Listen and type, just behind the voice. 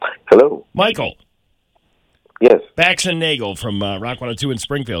Hello. Michael. Yes. Bax and Nagel from Rock 102 in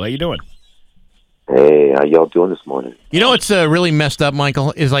Springfield. How you doing? Hey, how y'all doing this morning? You know what's really messed up,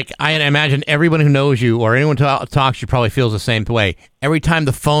 Michael, is like I imagine everyone who knows you or anyone talks to you probably feels the same way. Every time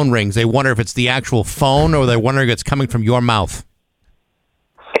the phone rings, they wonder if it's the actual phone or they wonder if it's coming from your mouth.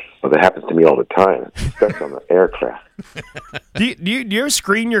 Well, that happens to me all the time, especially on the aircraft. Do you ever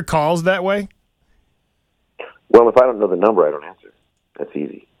screen your calls that way? Well, if I don't know the number, I don't answer. That's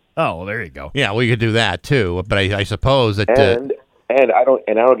easy. Oh, well, there you go. Yeah, well, you could do that too, but I suppose that And I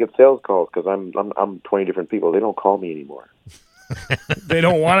don't get sales calls because I'm 20 different people. They don't call me anymore. They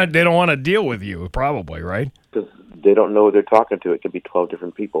don't want to deal with you, probably, right? Because they don't know who they're talking to. It could be 12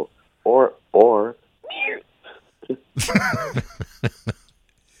 different people, or.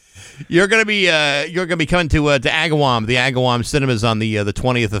 You're gonna be coming to Agawam. The Agawam Cinemas on the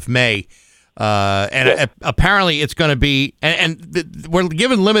 20th of May, and apparently it's going to be. We're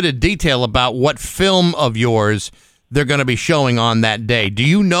given limited detail about what film of yours they're going to be showing on that day. Do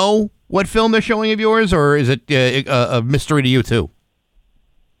you know what film they're showing of yours, or is it a mystery to you too?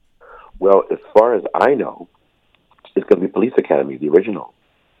 Well, as far as I know, it's going to be Police Academy, the original.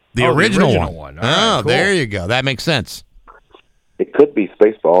 The original one. Oh, right, cool. There you go. That makes sense. It could be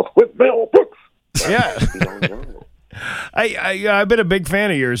Spaceballs with Mel Brooks. Yeah. We don't know. I've been a big fan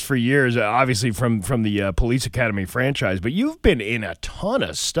of yours for years, obviously from the Police Academy franchise, but you've been in a ton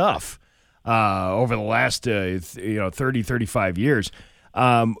of stuff over the last 30, 35 years.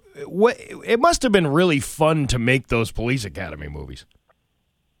 It must have been really fun to make those Police Academy movies.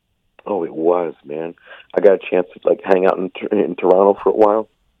 Oh, it was, man. I got a chance to hang out in Toronto for a while.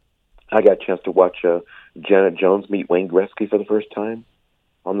 I got a chance to watch Janet Jones meet Wayne Gretzky for the first time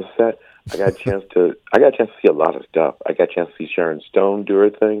on the set. I got a chance to see a lot of stuff. I got a chance to see Sharon Stone do her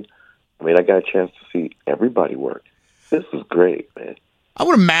thing. I mean, I got a chance to see everybody work. This was great, man. I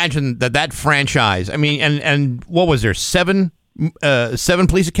would imagine that franchise. I mean, and what was there? Seven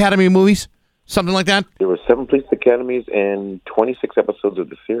Police Academy movies, something like that. There were 7 Police Academies and 26 episodes of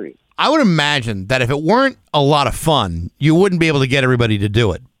the series. I would imagine that if it weren't a lot of fun, you wouldn't be able to get everybody to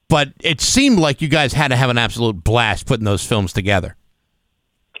do it. But it seemed like you guys had to have an absolute blast putting those films together.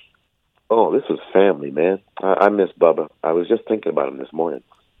 Oh, this was family, man. I miss Bubba. I was just thinking about him this morning.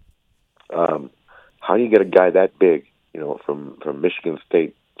 How do you get a guy that big, from Michigan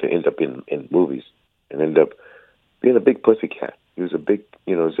State to end up in movies and end up being a big pussycat? He was a big,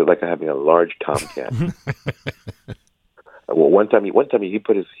 it's like having a large tomcat. Well, one time he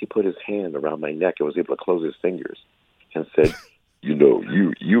put his hand around my neck and was able to close his fingers and said,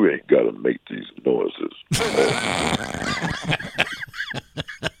 you ain't got to make these noises.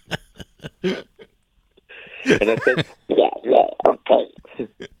 And I said, yeah, okay.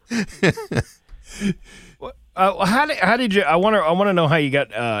 How did you? I want to know how you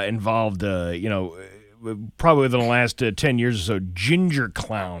got involved. Probably within the last 10 years or so. Ginger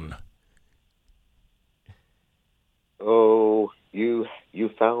Clown. Oh, you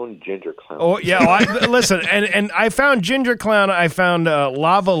found Ginger Clown. Oh yeah. Listen, and I found Ginger Clown. I found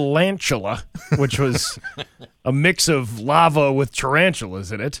Lava Lantula, which was a mix of lava with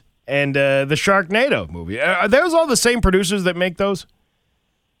tarantulas in it. And the Sharknado movie. Are those all the same producers that make those?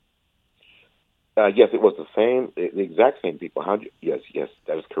 Yes, it was the exact same people. Yes,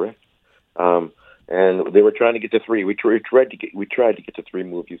 that is correct. And they were trying to get to 3. We tried to get to 3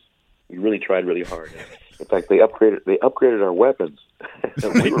 movies. We really tried really hard. In fact, they upgraded our weapons,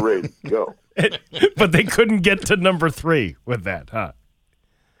 and we were ready to go. But they couldn't get to number 3 with that, huh?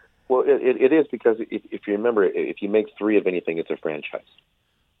 Well, it is because if you remember, if you make 3 of anything, it's a franchise.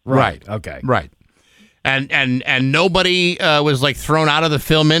 Right. Okay. Right. And nobody was thrown out of the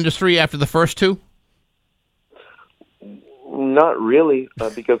film industry after the first 2? Not really,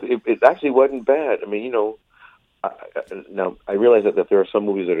 because it actually wasn't bad. I mean, now I realize that there are some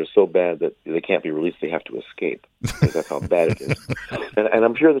movies that are so bad that they can't be released; they have to escape. Because that's how bad it is. And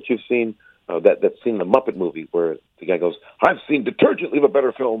I'm sure that you've seen that's seen the Muppet movie where the guy goes, "I've seen detergent leave a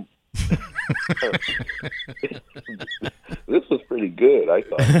better film." This was pretty good, I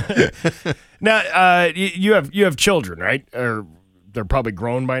thought. Now, you have children, right? Or they're probably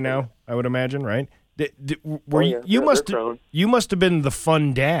grown by now, I would imagine, right? You must have been the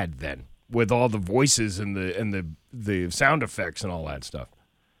fun dad then, with all the voices and the sound effects and all that stuff.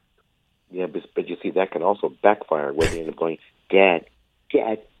 Yeah, but you see, that can also backfire where they end up going, Dad,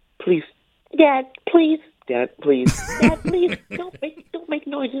 please, Dad, please, Dad, please, Dad, please, don't make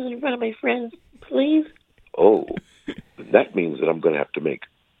noises in front of my friends, please. Oh, that means that I'm going to have to make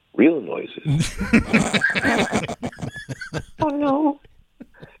real noises. Oh no!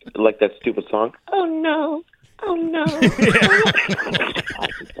 Like that stupid song. Oh no! Oh no! I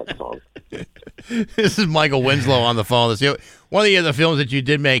hate that song. This is Michael Winslow on the phone. One of the other films that you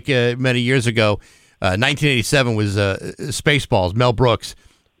did make many years ago, 1987, was Spaceballs, Mel Brooks.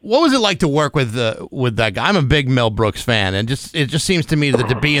 What was it like to work with that guy? I'm a big Mel Brooks fan, and it just seems to me that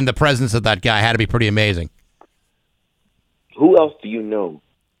to be in the presence of that guy had to be pretty amazing. Who else do you know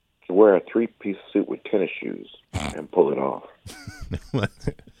can wear a three-piece suit with tennis shoes and pull it off?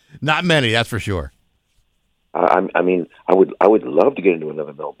 Not many, that's for sure. I mean, I would love to get into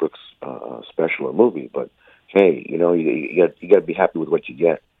another Mel Brooks special or movie, but hey, you got to be happy with what you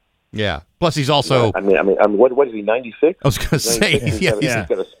get. Yeah. Plus, he's also. I mean, what is he? 96? I was going to say, he's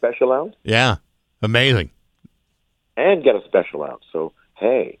got a special out. Yeah, amazing. And got a special out. So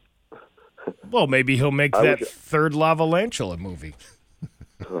hey. Well, maybe he'll make that third Lavalantula movie.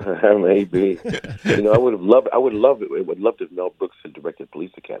 Maybe. I would love if Mel Brooks had directed Police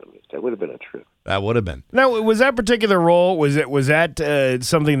Academy. That would have been a trip. That would have been. Now, was that particular role, was that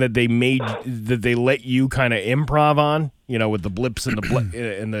something that they let you kind of improv on? With the blips and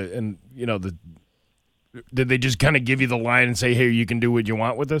the did they just kind of give you the line and say, "Hey, you can do what you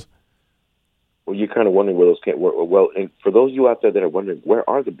want with this"? Well, you're kind of wondering where those and for those of you out there that are wondering, where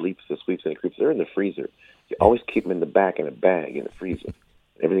are the bleeps, the sweeps, and the creeps? They're in the freezer. You always keep them in the back in a bag in the freezer.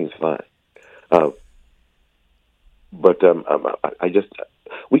 Everything's fine.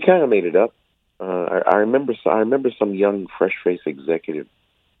 We kind of made it up. I remember some young, fresh-faced executive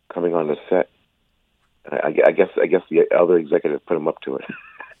coming on the set. I guess the other executive put him up to it.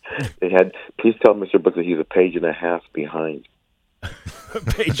 They had, please tell Mr. Brooks that he's a page and a half behind.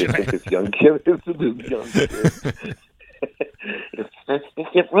 This young kid. Mr.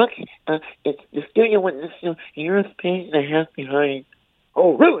 Brooks, the studio went this. You're a page and a half behind.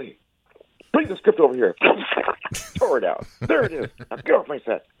 Oh, really? Bring the script over here. Throw it out. There it is. Now get off my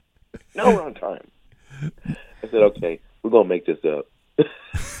set. Now we're on time. I said, okay, we're going to make this up.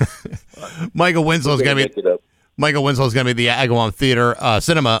 Michael Winslow's going to be Michael Winslow's going to be at the Agawam Theater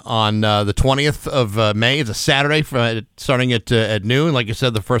Cinema on the 20th of May. It's a Saturday, starting at noon. Like you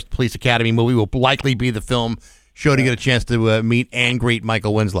said, the first Police Academy movie will likely be the film show to get a chance to meet and greet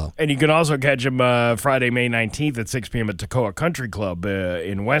Michael Winslow. And you can also catch him Friday, May 19th at 6 p.m. at Toccoa Country Club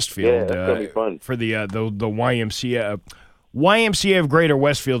in Westfield. Yeah, that's going to be fun. For the YMCA of Greater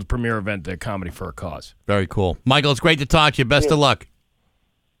Westfield's premiere event, the Comedy for a Cause. Very cool. Michael, it's great to talk to you. Best of luck.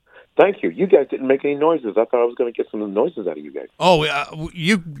 Thank you. You guys didn't make any noises. I thought I was going to get some noises out of you guys. Oh,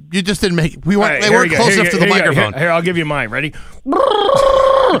 you just didn't make. They weren't close enough to the microphone. Here, I'll give you mine. Ready?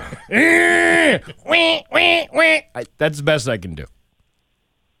 That's the best I can do.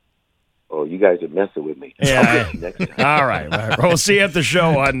 Oh, you guys are messing with me. Yeah. I'll get you next time. All right. We'll see you at the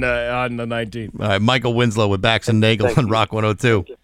show on the 19th. All right, Michael Winslow with Bax and Nagel on Rock 102.